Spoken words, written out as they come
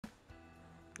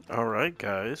Alright,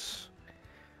 guys.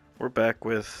 We're back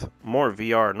with more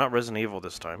VR. Not Resident Evil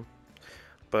this time,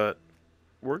 but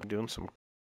we're doing some.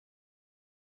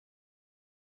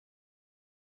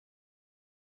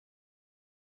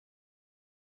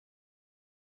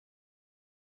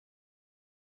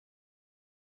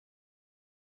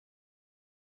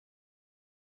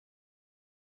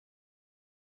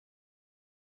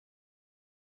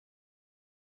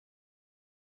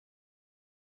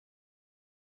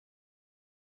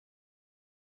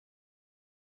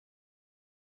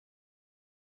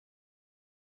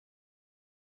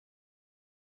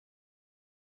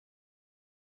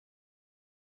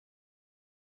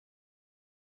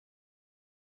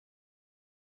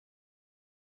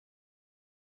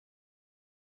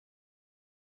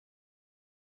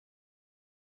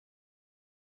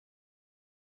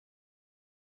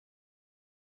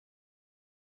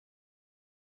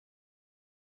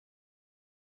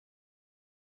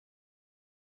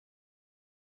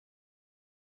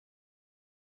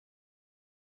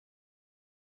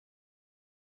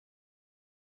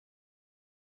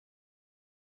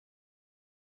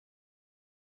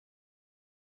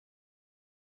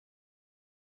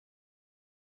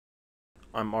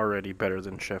 I'm already better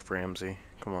than Chef Ramsay.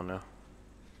 Come on now.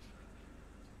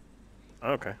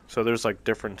 Okay, so there's like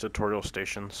different tutorial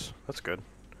stations. That's good.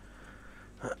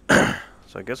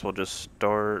 So I guess we'll just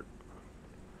start.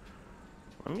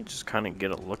 Let me just kind of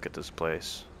get a look at this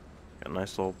place. Got a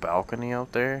nice little balcony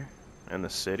out there in the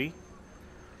city.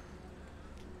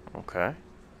 Okay.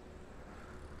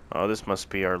 Oh, this must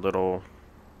be our little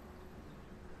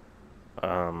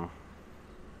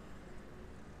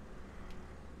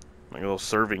like a little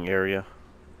serving area.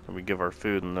 So we give our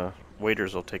food and the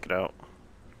waiters will take it out.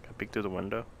 Can I peek through the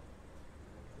window?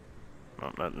 No,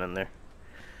 nothing in there.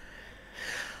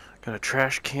 Got a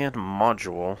trash can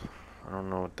module. I don't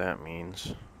know what that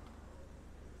means.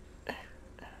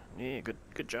 Yeah,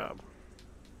 good job.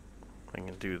 I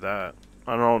can do that.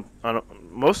 I don't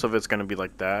most of it's gonna be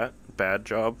like that. Bad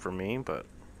job for me, but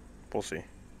we'll see.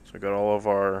 So we got all of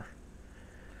our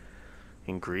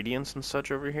ingredients and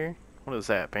such over here. What is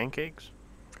that? Pancakes?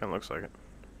 Kinda looks like it.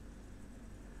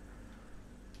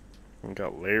 We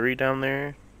got Larry down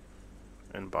there.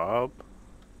 And Bob.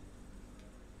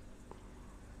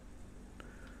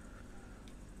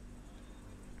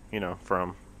 You know,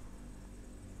 from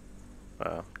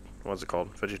what's it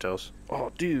called? VeggieTales.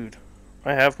 Oh, dude,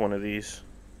 I have one of these.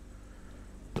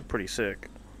 They're pretty sick.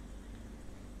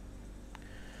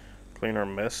 Clean our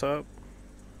mess up.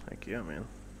 Heck yeah, man.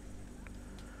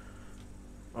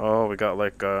 Oh, we got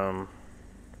like got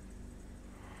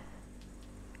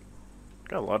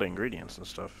a lot of ingredients and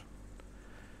stuff.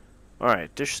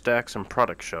 Alright, dish stacks and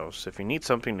product shelves. If you need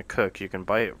something to cook, you can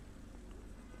buy it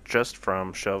just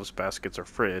from shelves, baskets, or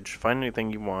fridge. Find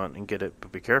anything you want and get it,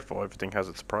 but be careful, everything has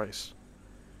its price.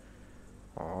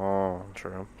 Oh,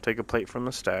 true. Take a plate from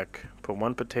the stack, put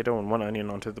one potato and one onion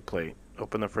onto the plate.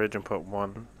 Open the fridge and put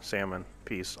one salmon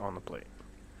piece on the plate.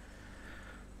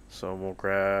 So we'll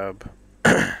grab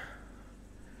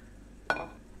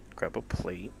grab a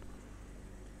plate.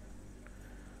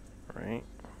 Right.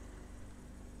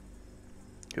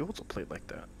 Who holds a plate like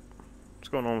that? What's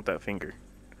going on with that finger?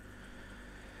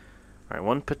 Alright,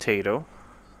 one potato.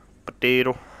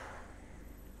 Potato.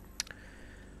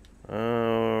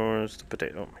 Where's the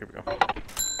potato? Oh, here we go.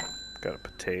 Got a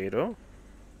potato.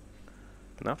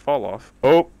 Can that fall off?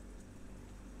 Oh!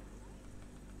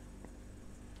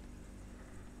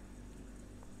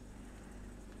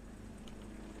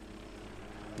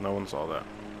 No one saw that.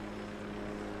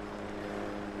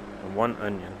 And one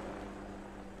onion.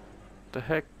 The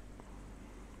heck?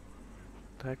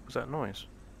 The heck was that noise?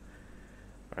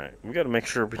 Alright, we gotta make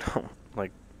sure we don't,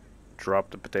 like,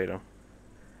 drop the potato.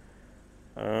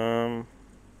 Oh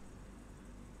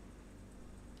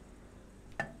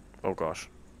gosh.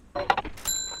 Is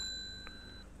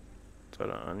that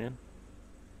an onion?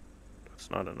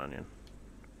 That's not an onion.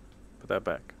 Put that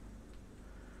back.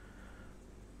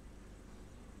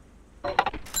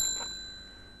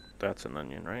 That's an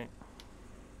onion, right?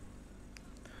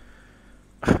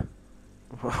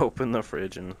 We'll open the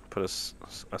fridge and put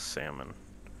a salmon.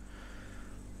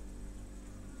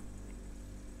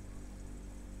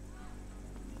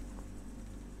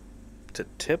 To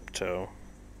tiptoe?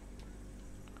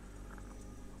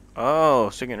 Oh,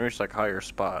 so you can reach like higher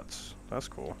spots. That's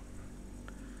cool.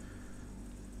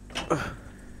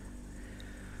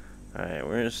 Alright,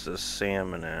 where's the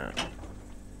salmon at?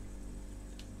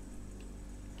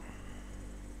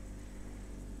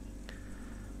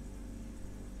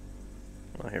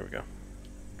 Oh, here we go.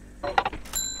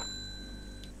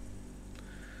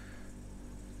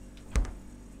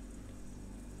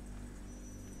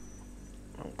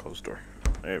 closed door.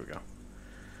 There we go.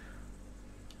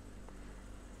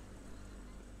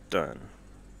 Done.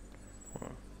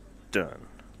 Done.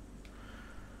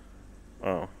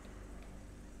 Oh.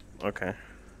 Okay.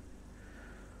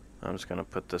 I'm just gonna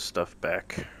put this stuff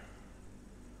back.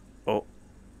 Oh.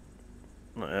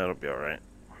 No, that'll be alright.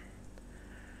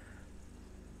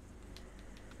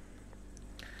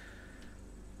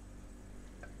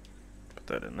 Put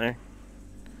that in there.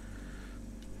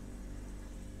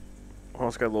 Oh,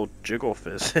 it's got a little jiggle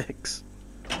physics.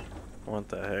 What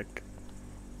the heck?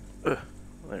 Ugh.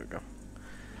 There we go.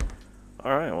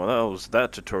 Alright, well that was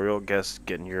that tutorial. Guess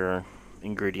getting your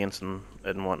ingredients and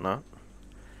whatnot.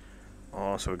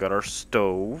 Oh, so we got our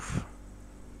stove.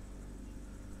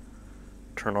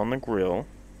 Turn on the grill.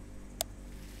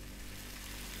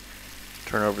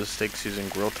 Turn over the steaks using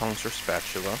grill tongs or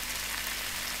spatula.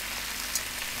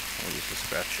 I'll use the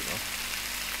spatula.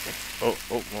 Oh,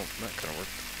 well, that kind of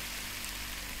worked.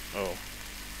 Oh.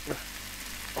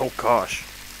 Oh gosh.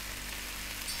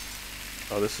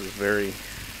 Oh, this is very...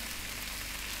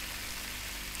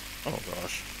 Oh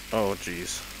gosh. Oh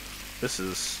jeez. This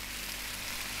is...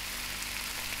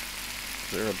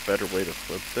 Is there a better way to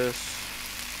flip this?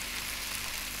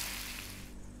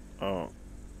 Oh.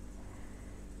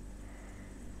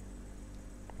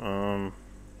 Well,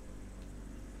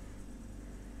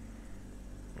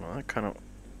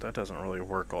 that doesn't really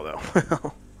work all that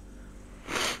well.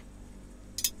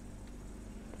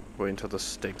 Wait until the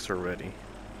steaks are ready.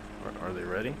 Are they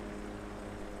ready?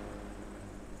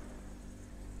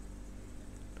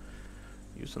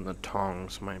 Using the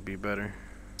tongs might be better.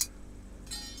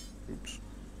 Oops.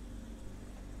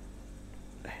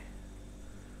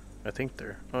 I think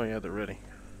they're... Oh yeah, they're ready.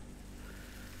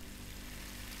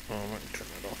 Oh, I might turn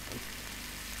that off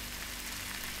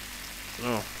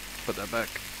then. Oh, put that back.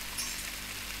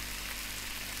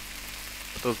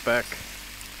 Put those back.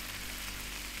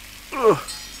 Ugh.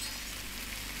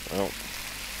 Well.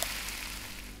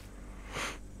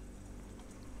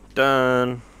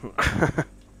 Done.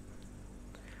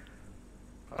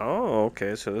 Oh,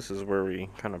 okay, so this is where we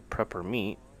kind of prep our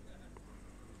meat.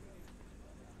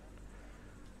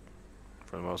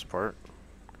 For the most part.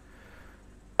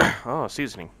 Oh,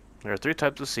 seasoning. There are 3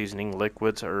 types of seasoning: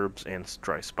 liquids, herbs, and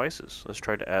dry spices. Let's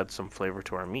try to add some flavor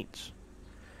to our meats.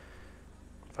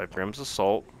 5 grams of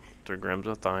salt, 3 grams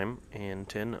of thyme, and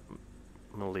 10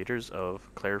 milliliters of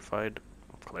clarified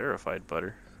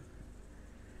butter.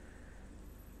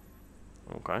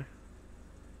 Okay.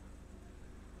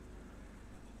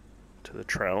 To the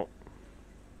trout.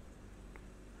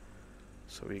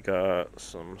 So we got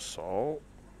some salt.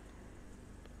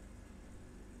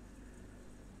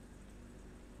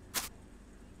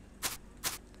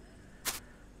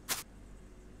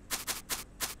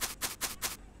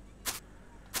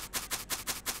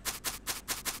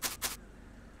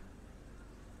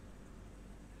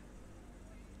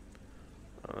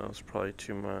 That was probably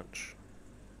too much.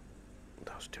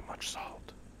 That was too much salt.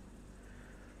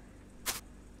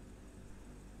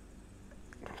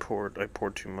 I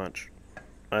poured too much.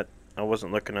 I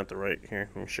wasn't looking at the right here.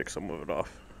 Let me shake some of it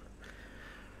off.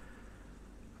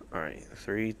 Alright,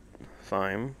 3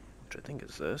 thyme, which I think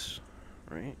is this,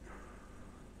 right?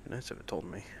 Be nice if it told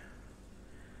me.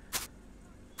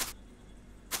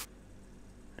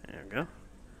 There we go.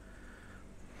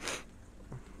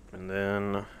 And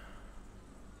then,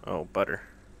 oh, butter.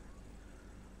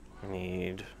 I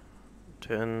need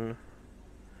 10.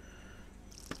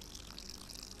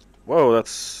 Whoa,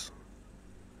 that's...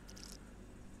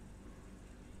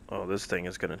 Oh, this thing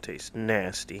is gonna taste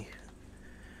nasty.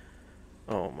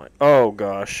 Oh my... Oh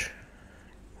gosh.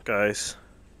 Guys.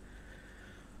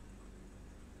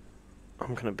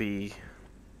 I'm gonna be...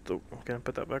 Can I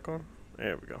put that back on?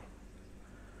 There we go.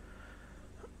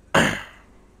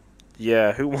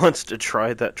 Yeah, who wants to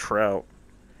try that trout?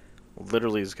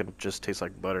 Literally is gonna just taste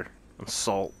like butter and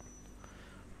salt.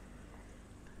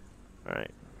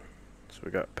 Alright. So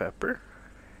we got pepper.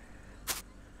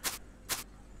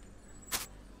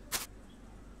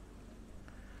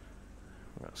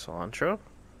 We got cilantro.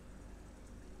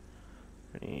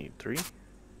 We need 3.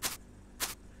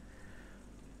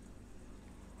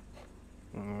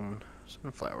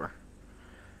 Sunflower.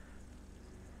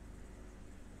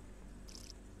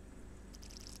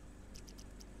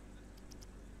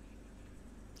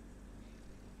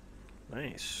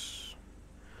 Nice.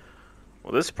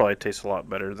 Well, this probably tastes a lot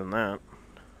better than that.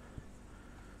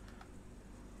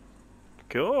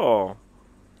 Cool.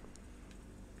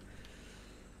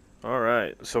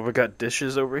 Alright, so we got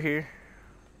dishes over here.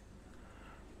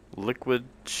 Liquid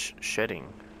shedding.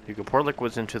 You can pour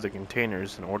liquids into the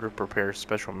containers in order to prepare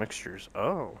special mixtures.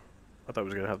 Oh, I thought I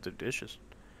was going to have to do dishes.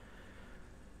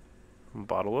 A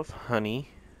bottle of honey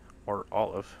or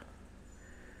olive.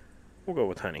 We'll go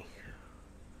with honey.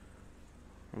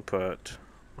 We'll put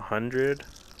 100.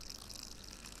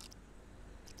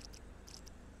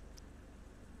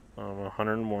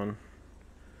 101.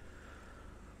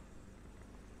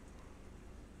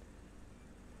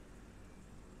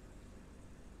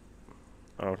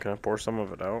 Oh, can I pour some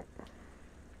of it out?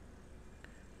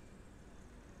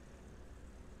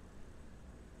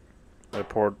 I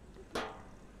poured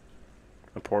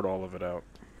all of it out.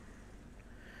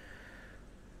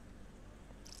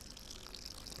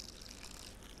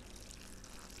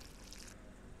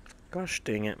 Gosh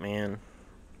dang it, man.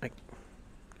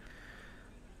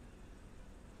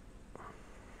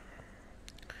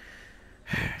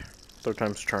 Third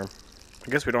time's a charm. I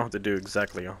guess we don't have to do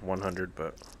exactly 100,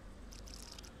 but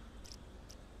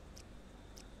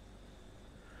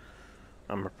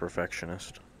I'm a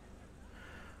perfectionist.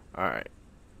 Alright.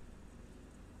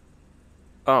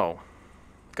 Oh.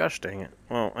 Gosh dang it.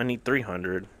 Well, I need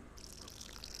 300.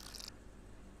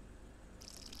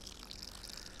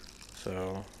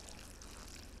 So...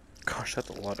 Gosh, that's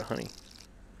a lot of honey.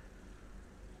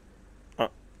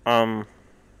 I'm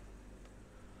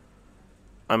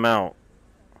out.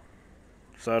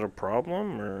 Is that a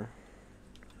problem, or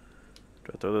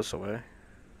do I throw this away?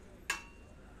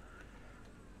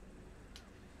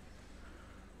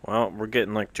 Well, we're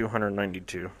getting like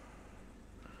 292.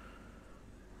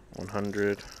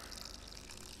 100.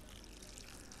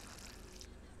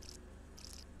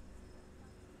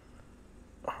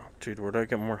 Oh, dude, where do I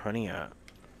get more honey at?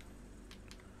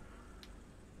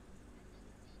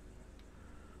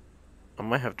 I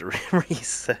might have to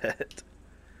reset.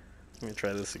 Let me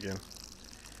try this again.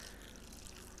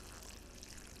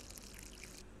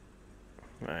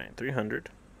 Alright, 300.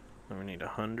 Then we need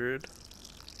 100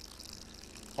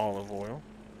 olive oil.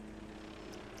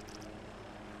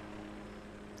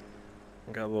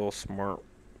 Got a little smartwatch.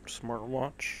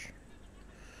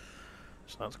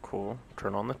 So that's cool.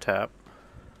 Turn on the tap.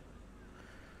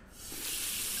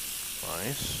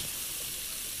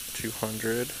 Nice.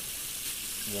 200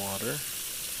 water.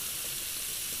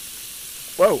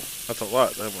 Whoa! That's a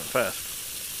lot. That went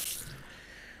fast.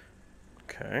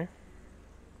 Okay.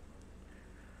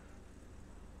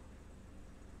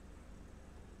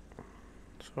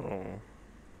 So,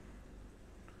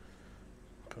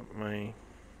 put my,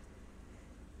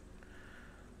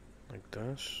 like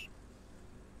this.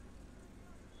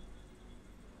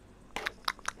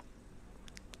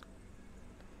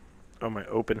 Oh, my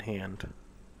open hand.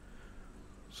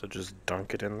 So just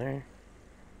dunk it in there.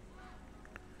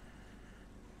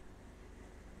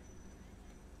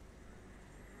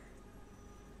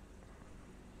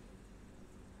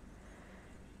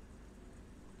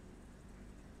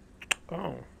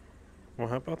 Oh, well,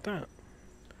 how about that?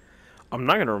 I'm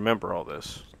not going to remember all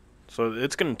this. So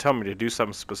it's going to tell me to do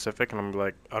something specific, and I'm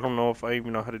like, I don't know if I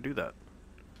even know how to do that.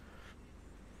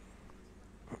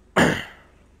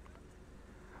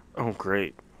 Oh,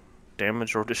 great.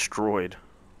 Damaged or destroyed.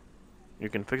 You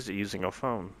can fix it using a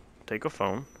phone. Take a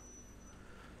phone.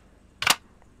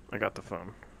 I got the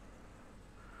phone.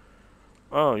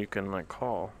 Oh, you can, like,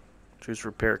 call. Choose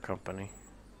repair company.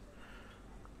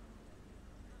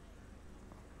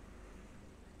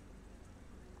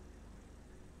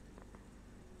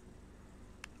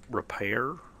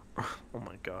 Repair? Oh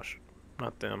my gosh.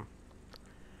 Not them.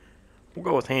 We'll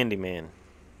go with handyman.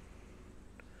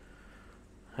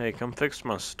 Hey, come fix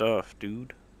my stuff,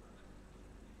 dude.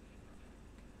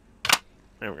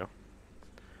 There we go.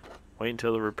 Wait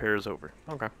until the repair is over.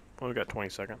 Okay. Well, we got 20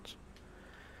 seconds.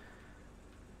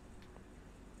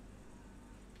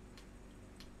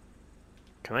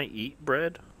 Can I eat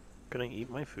bread? Can I eat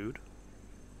my food?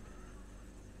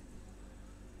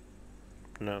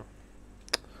 No.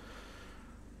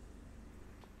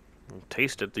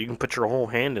 Taste it. You can put your whole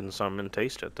hand in some and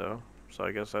taste it, though. So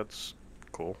I guess that's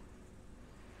cool.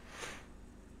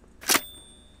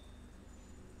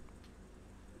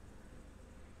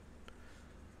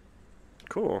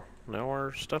 Cool. Now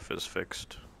our stuff is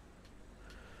fixed.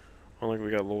 Oh, look,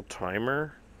 we got a little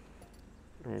timer.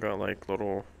 We got like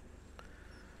little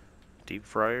deep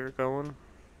fryer going.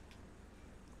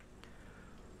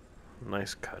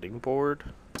 Nice cutting board.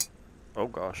 Oh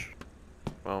gosh.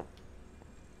 Well,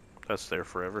 that's there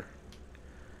forever.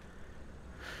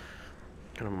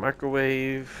 Got a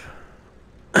microwave.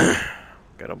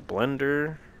 Got a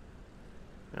blender.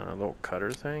 And a little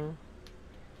cutter thing.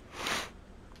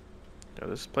 Yeah,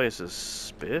 this place is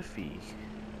spiffy.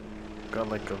 Got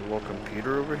like a little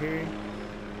computer over here.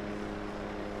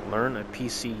 Learn a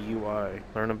PC UI.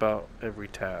 Learn about every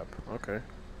tab. Okay.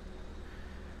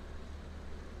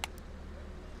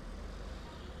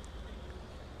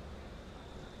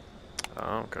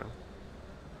 Oh, okay.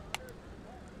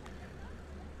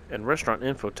 In Restaurant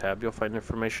Info tab, you'll find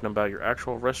information about your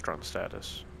actual restaurant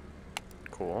status.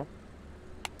 Cool.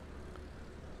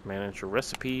 Manage your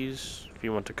recipes. If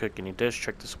you want to cook any dish,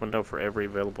 check this window for every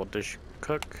available dish you can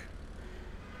cook.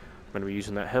 I'm going to be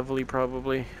using that heavily,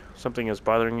 probably. Something is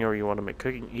bothering you or you want to make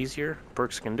cooking easier?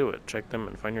 Perks can do it. Check them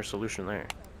and find your solution there.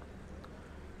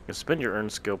 You can spend your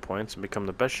earned skill points and become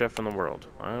the best chef in the world.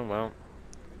 Well,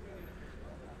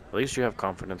 at least you have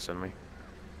confidence in me.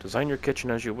 Design your kitchen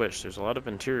as you wish. There's a lot of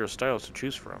interior styles to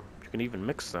choose from. You can even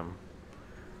mix them.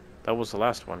 That was the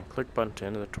last one. Click button to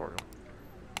end the tutorial.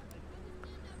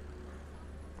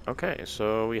 Okay,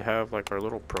 so we have like our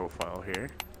little profile here.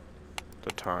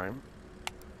 The time.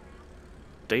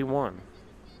 Day 1.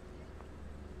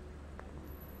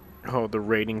 Oh, the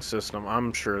rating system.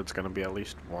 I'm sure it's going to be at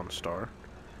least 1 star.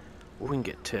 Ooh, we can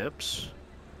get tips.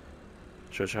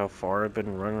 Shows you how far I've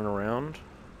been running around.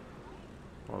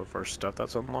 All the first stuff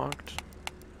that's unlocked.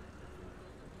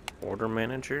 Order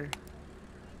manager.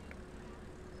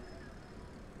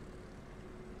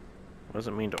 What does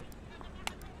it mean to...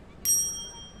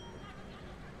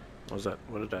 What was that?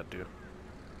 What did that do?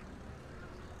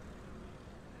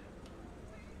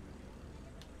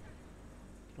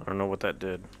 I don't know what that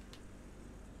did.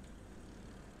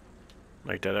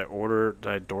 Like, did I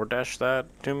DoorDash that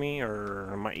to me, or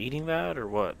am I eating that, or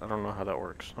what? I don't know how that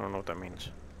works. I don't know what that means.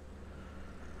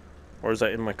 Or is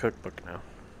that in my cookbook now?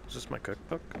 Is this my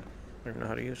cookbook? I don't even know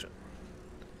how to use it.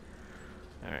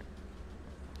 Alright.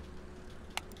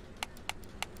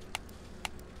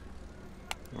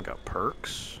 We got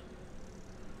perks.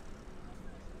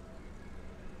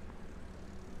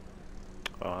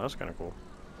 Oh, that's kind of cool.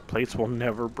 Plates will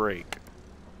never break.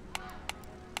 I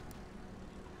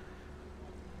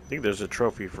think there's a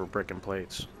trophy for breaking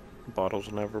plates. Bottles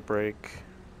will never break.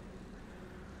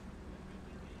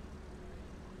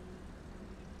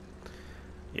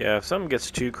 Yeah, if something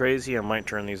gets too crazy, I might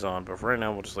turn these on, but for right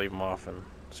now, we'll just leave them off and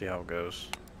see how it goes.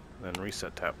 Then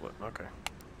reset tablet. Okay.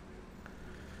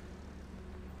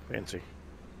 Fancy.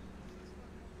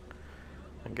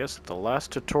 I guess the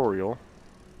last tutorial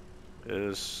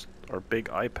is our big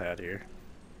iPad here.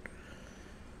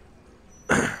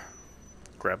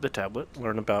 Grab the tablet,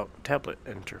 learn about tablet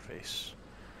interface.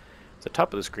 At the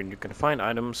top of the screen, you can find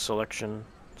items,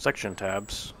 section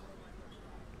tabs.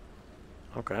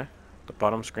 Okay. The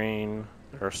bottom screen,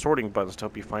 there are sorting buttons to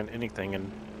help you find anything,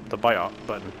 and the buy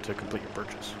button to complete your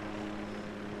purchase.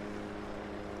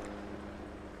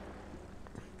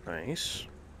 Nice.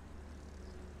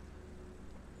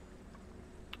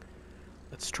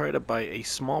 Let's try to buy a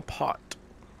small pot.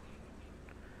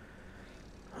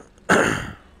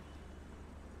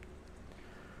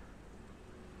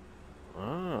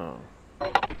 Oh.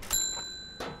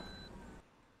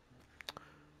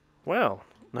 Well,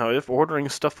 now if ordering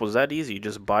stuff was that easy,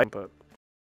 just buy, but...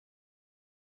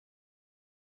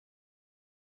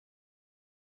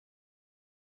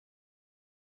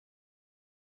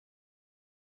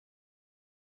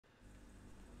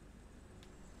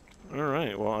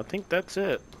 Alright, well, I think that's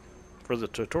it for the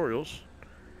tutorials.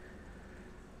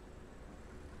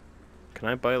 Can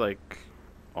I buy, like,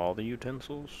 all the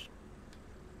utensils?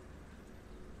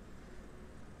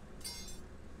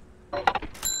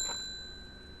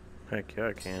 Heck yeah,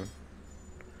 I can.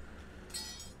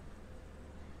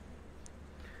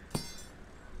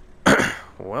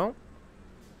 Well,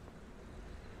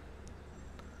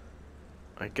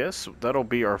 I guess that'll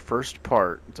be our first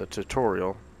part, the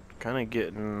tutorial. Kind of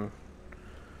getting...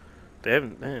 They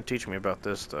didn't teach me about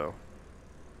this, though.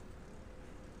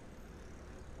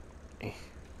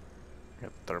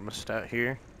 Got thermostat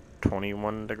here,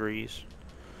 21 degrees.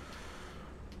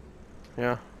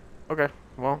 Yeah, okay,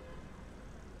 well,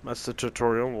 that's the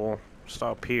tutorial. We'll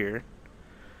stop here.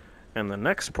 And the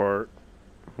next part,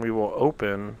 we will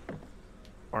open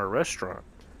our restaurant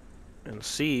and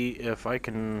see if I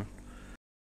can